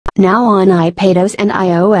Now on iPadOS and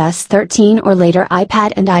iOS 13 or later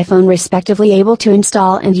iPad and iPhone respectively able to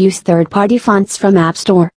install and use third-party fonts from App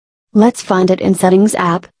Store. Let's find it in Settings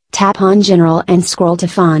app, tap on General and scroll to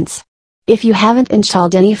Fonts. If you haven't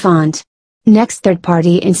installed any font. Next,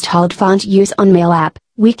 third-party installed font use on Mail app.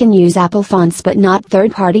 We can use Apple fonts but not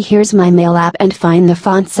third-party. Here's my Mail app and find the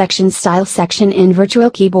font section Style section in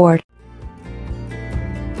Virtual Keyboard.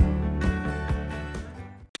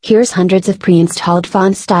 Here's hundreds of pre-installed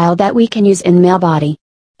font style that we can use in Mail body.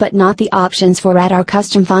 But not the options for add our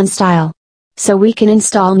custom font style. So we can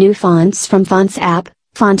install new fonts from Fonts app.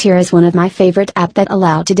 Fontier is one of my favorite app that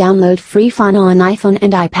allow to download free font on iPhone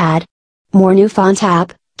and iPad. More new font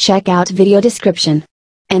app, check out video description.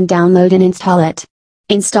 And download and install it.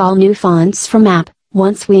 Install new fonts from app.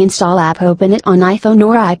 Once we install app, open it on iPhone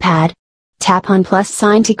or iPad. Tap on plus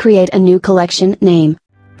sign to create a new collection name.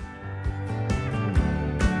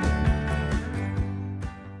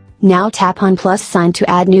 Now tap on plus sign to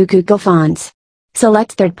add new Google fonts.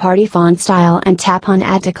 Select third-party font style and tap on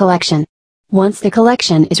add to collection. Once the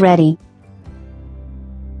collection is ready,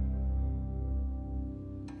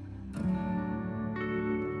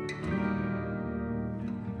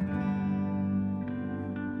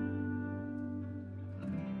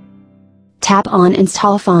 tap on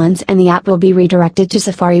install fonts and the app will be redirected to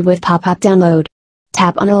Safari with pop-up download.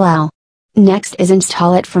 Tap on allow. Next is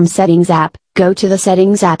install it from Settings app. Go to the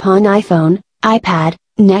Settings app on iPhone, iPad,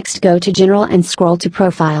 next go to General and scroll to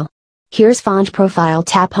Profile. Here's Font Profile,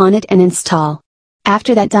 tap on it and install.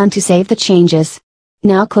 After that, done to save the changes.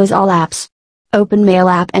 Now close all apps. Open Mail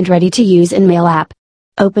app and ready to use in Mail app.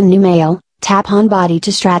 Open new Mail, tap on Body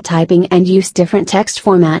to start typing and use different text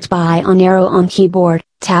format by on arrow on keyboard,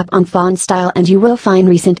 tap on Font Style and you will find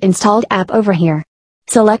recent installed app over here.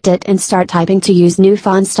 Select it and start typing to use new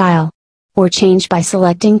font style. Or change by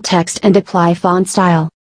selecting text and apply font style.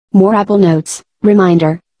 More Apple Notes,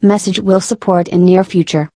 reminder, message will support in near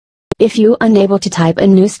future. If you unable to type a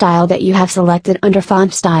new style that you have selected under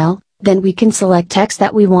font style, then we can select text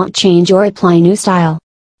that we want change or apply new style.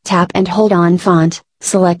 Tap and hold on font,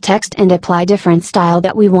 select text and apply different style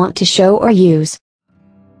that we want to show or use.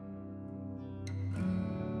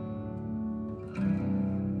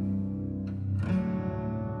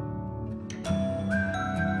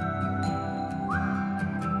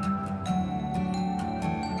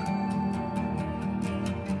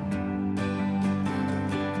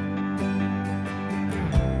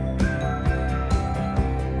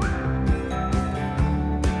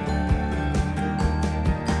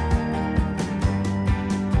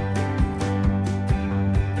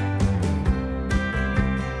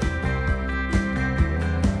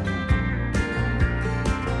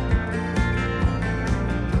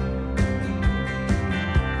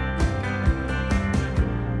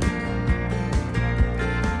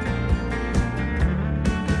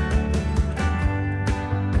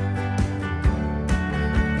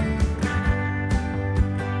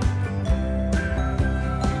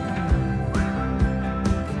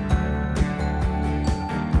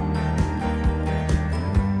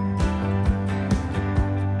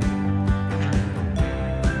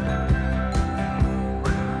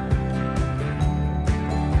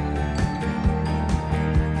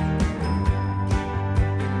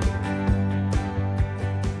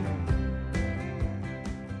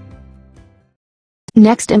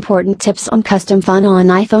 Next important tips on custom font on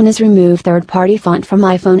iPhone is remove third-party font from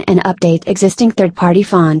iPhone and update existing third-party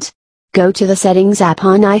font. Go to the Settings app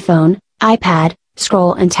on iPhone, iPad,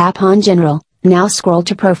 scroll and tap on General, now scroll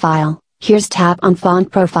to Profile, here's tap on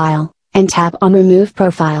Font Profile, and tap on Remove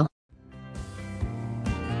Profile.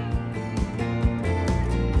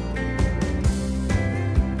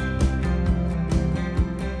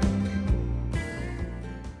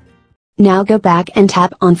 Now go back and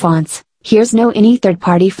tap on Fonts. Here's no any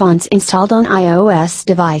third-party fonts installed on iOS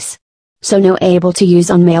device. So no able to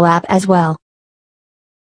use on Mail app as well.